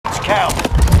count.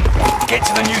 Get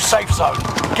to the new safe zone.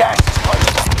 Gas is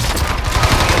close.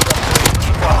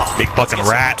 Big fucking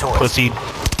rat, pussy.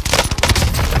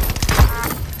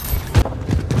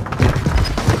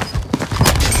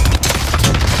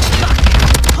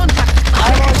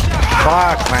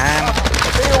 Fuck, man.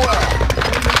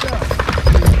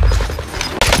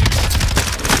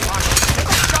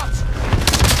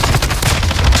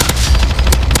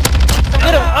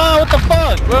 Get him! Oh, what the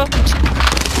fuck, bro?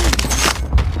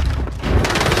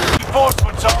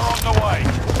 Reinforcements are on the way.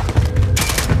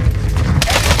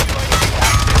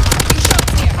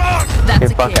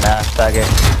 That's a fucking ass faggot.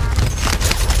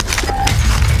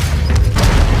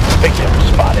 Victim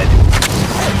spotted.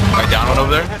 Right down one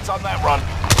over there? Hits on that run.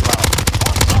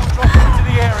 Drop into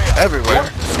the area. Everywhere.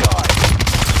 Watch the sky.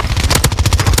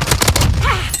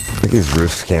 Look at these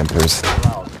roof campers.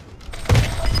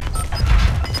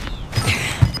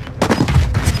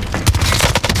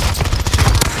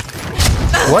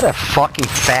 What a fucking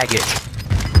faggot.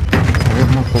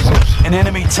 An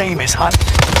enemy team is hunting.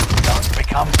 Don't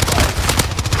become prey.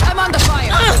 I'm under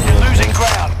fire. You're losing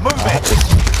ground. Move it.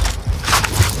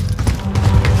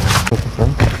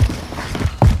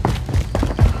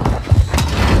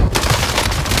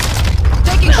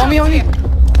 Taking shots here.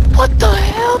 What the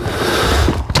hell?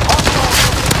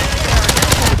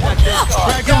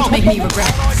 Don't make me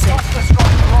regret this.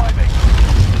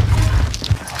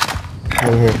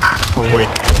 Wait.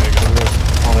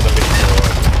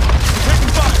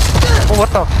 Oh, what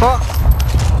the fuck?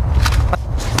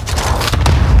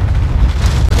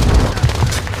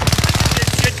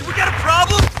 We got a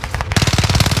problem?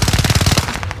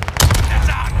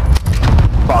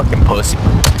 Fucking pussy.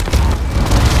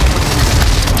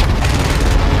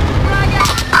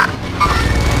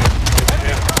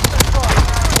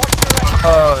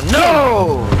 Oh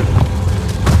no!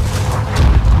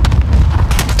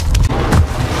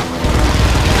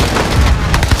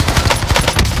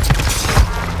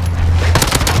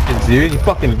 Dude, you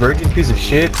fucking virgin piece of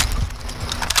shit.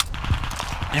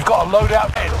 You've got a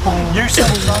loadout in. New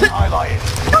safe zone highlighted.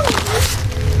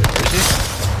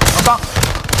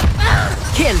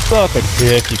 Kill. Fuck a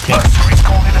dick, you can't. Mercenaries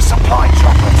called in a supply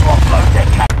chopper to offload their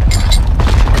cash.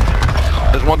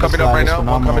 There's one coming up right now.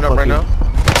 One coming up right now.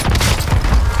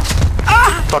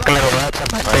 Fucking little rat.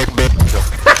 Big bitch.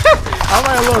 How am I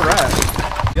a little rat?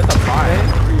 Get the fire.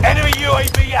 Enemy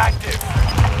UAV active.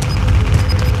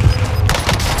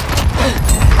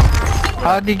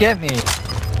 How'd you get me?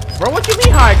 Bro, what you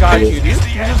mean how I got you, dude? Is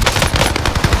the enemy.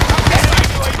 Enemy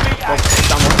UAV active.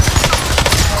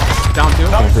 Down two.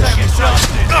 9 seconds left.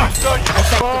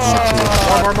 More.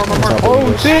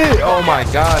 Oh shit! Oh my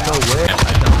god, no way.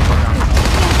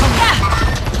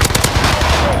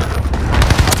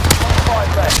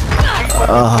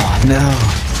 Oh no.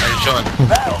 How you showing?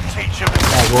 That'll teach him.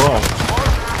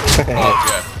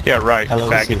 Yeah, right.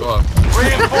 Faggot. Go up.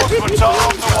 Reinforcements are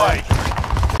on the way.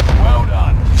 Well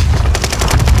done.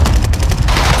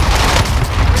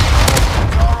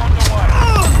 Are on the way.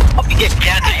 Hope you get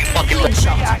cancer, you fucking UAV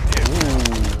active.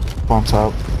 Bombs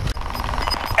out.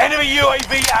 Enemy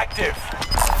UAV active.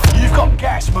 You've got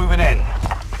gas moving in.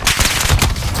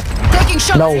 Taking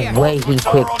shots No here. way he Reinforcements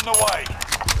are could. on the way.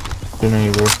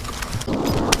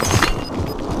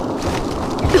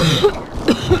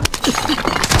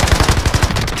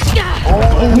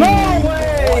 No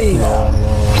way!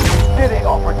 Did it,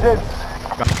 operative.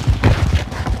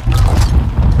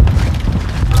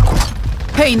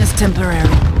 Pain is temporary.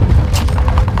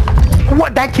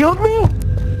 What? That killed me?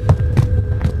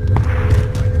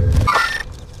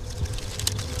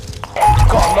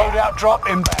 Got a loadout drop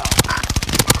inbound.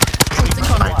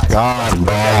 God,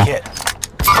 bro. Hit.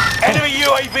 Enemy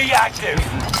UAV active.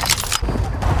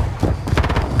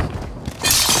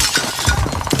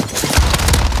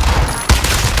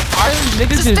 Why are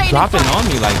niggas just dropping on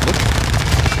me like what?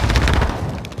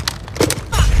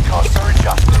 Costs are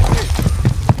adjusted.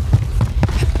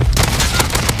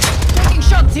 Taking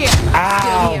shots here.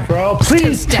 Ow, bro.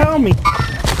 Please tell me.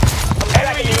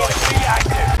 Enemy UAV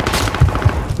active.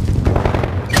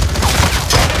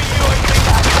 Enemy UAV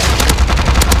active.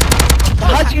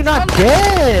 How'd you not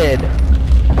dead?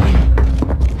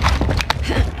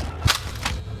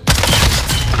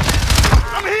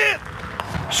 I'm here.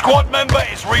 Squad member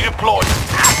is redeployed.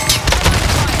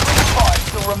 5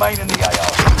 still remain in the AO.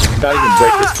 Can't even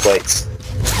break his plates.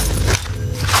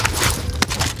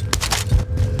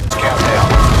 Countdown.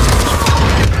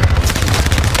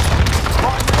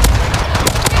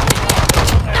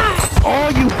 Oh,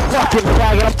 you fucking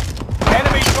faggot.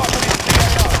 Enemy dropping into the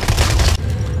AO.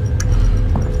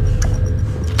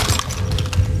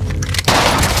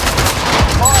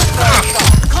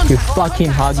 You're fucking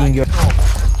hugging your.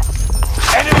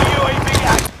 Enemy UAV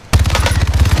active.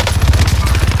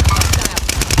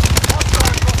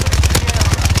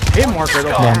 Hit marker.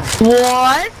 Man.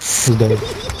 What? Who's dead?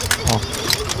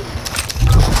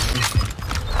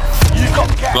 You've got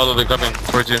gas. No, they're coming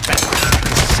towards you.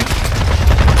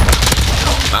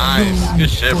 Nice. Good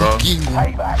shit, bro.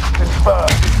 Payback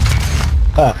confirmed.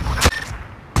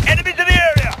 Enemies in the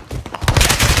area.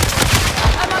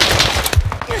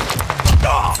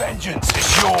 Vengeance is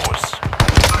yours.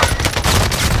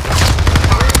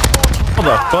 What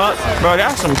the fuck? Bro,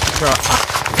 that's some bro.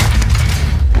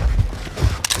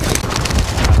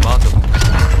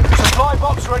 Supply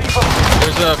box ready for.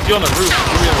 There's a few on the roof.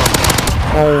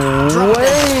 Oh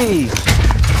way!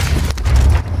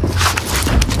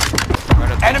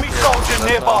 Enemy soldier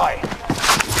nearby.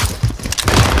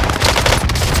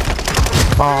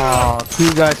 Oh,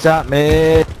 you got shot,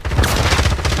 man.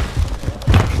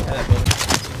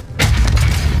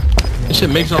 This shit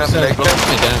makes no sense, bro.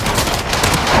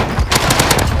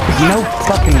 No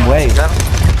fucking way.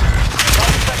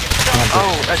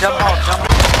 Oh, jump out, jump out.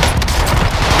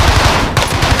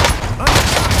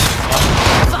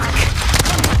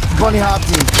 Bunny hop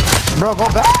team. Bro, go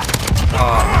back.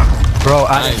 Bro,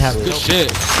 I didn't have Good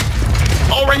shit.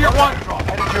 Oh, right here, one. Drop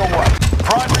headed your way.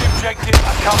 Primary objective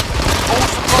accomplished. All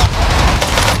supply.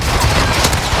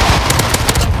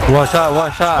 one shot.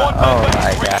 One Oh member my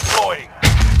is god. redeploying.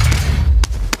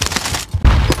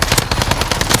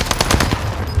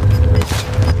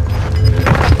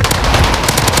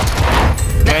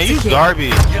 Man, you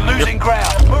garbage. You're losing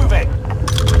ground. Move it.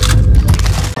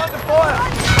 Under fire.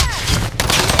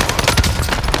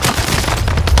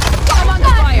 I'm under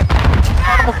fire.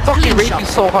 I'm fucking raping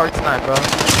so hard tonight, bro.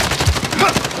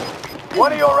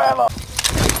 One of your allies.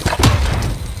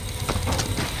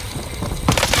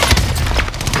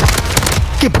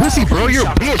 Get pussy, bro. You're a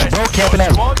bitch, bro. Camping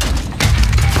out.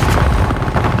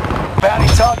 Bounty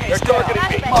target is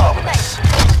targeting. Marvelous.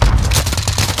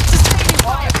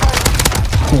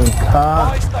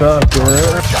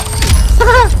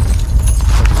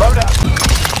 Load up.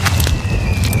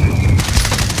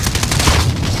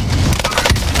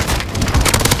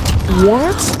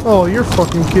 What? Oh, you're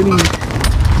fucking kidding me.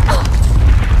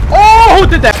 Oh, who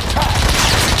did that?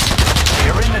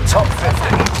 You're in the top 50.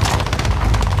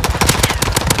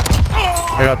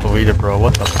 I got deleted, bro.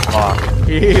 What the fuck?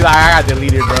 He's like, I got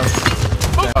deleted, bro.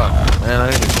 Man, I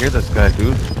didn't even hear this guy,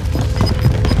 dude.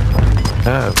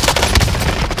 Yeah.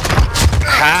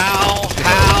 How?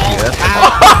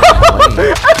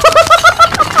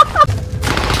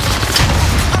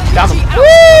 Down the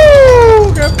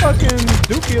woo! Got fucking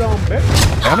dookie on, bitch.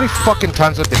 How many fucking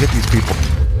times do I have to hit these people?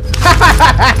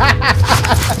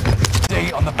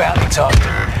 D on the bounty target.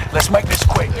 Let's make this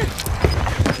quick.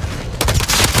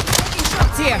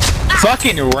 Shots here.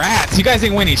 Fucking rats! You guys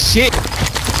ain't winning shit.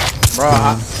 Bro,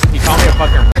 he called me a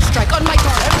fucking Strike on my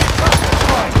guard.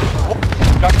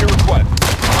 Got your request.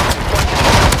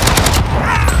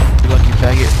 You lucky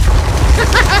faggot.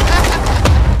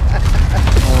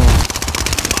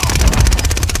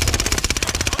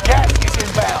 Gas is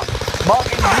inbound.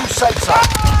 Marking new safe zone.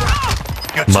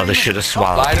 Your Mother team should have is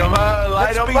swallowed. Light him up,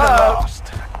 Let's be the last.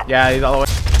 Yeah, he's all the way.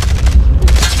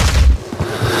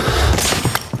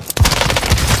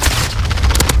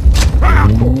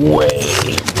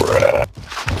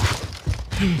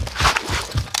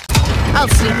 I'll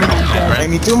sleep in that bed.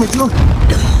 Me too.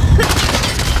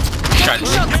 Shots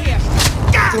here.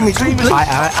 I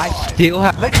still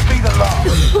have. Let's be the last.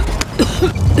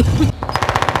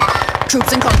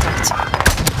 Troops in contact.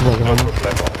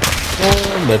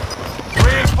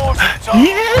 Reinforcements on.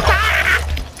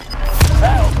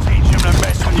 That'll teach him to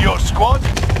mess with your squad.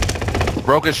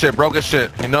 Broke his shit.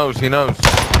 He knows.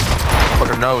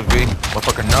 Motherfucker knows, B.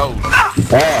 Motherfucker knows.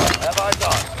 Have I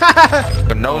done?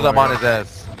 Motherfucker knows I'm on his ass.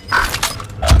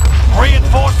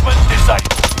 Reinforcement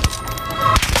disabled.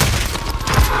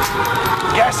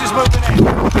 Gas is moving in.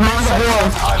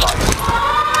 Highlight.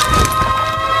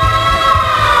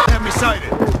 Enemy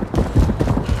sighted.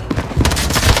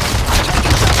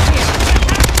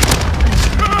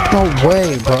 No way,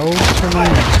 bro. Turn on.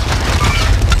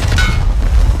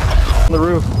 On the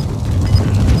roof.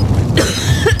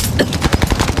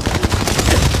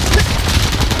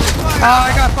 I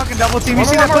got fucking double team. You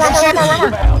see that fucking shit?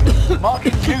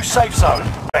 Marking new safe zone.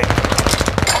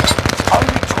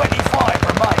 Only 25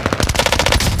 remain.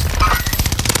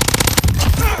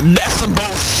 That's some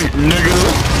bullshit, nigga.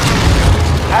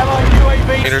 Allied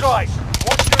UAV Haters. strike.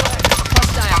 Watch your head.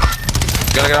 Hostile.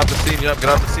 Gotta get off the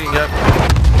scene, yep.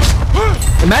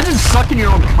 Imagine sucking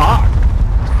your own cock.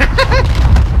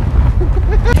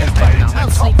 I'll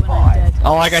sleep when I'm dead.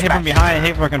 Oh, I got hit from behind and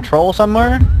hit from control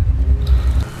somewhere?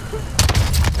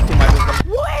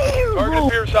 Target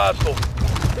appears hostile.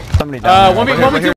 Somebody down there. 1v1,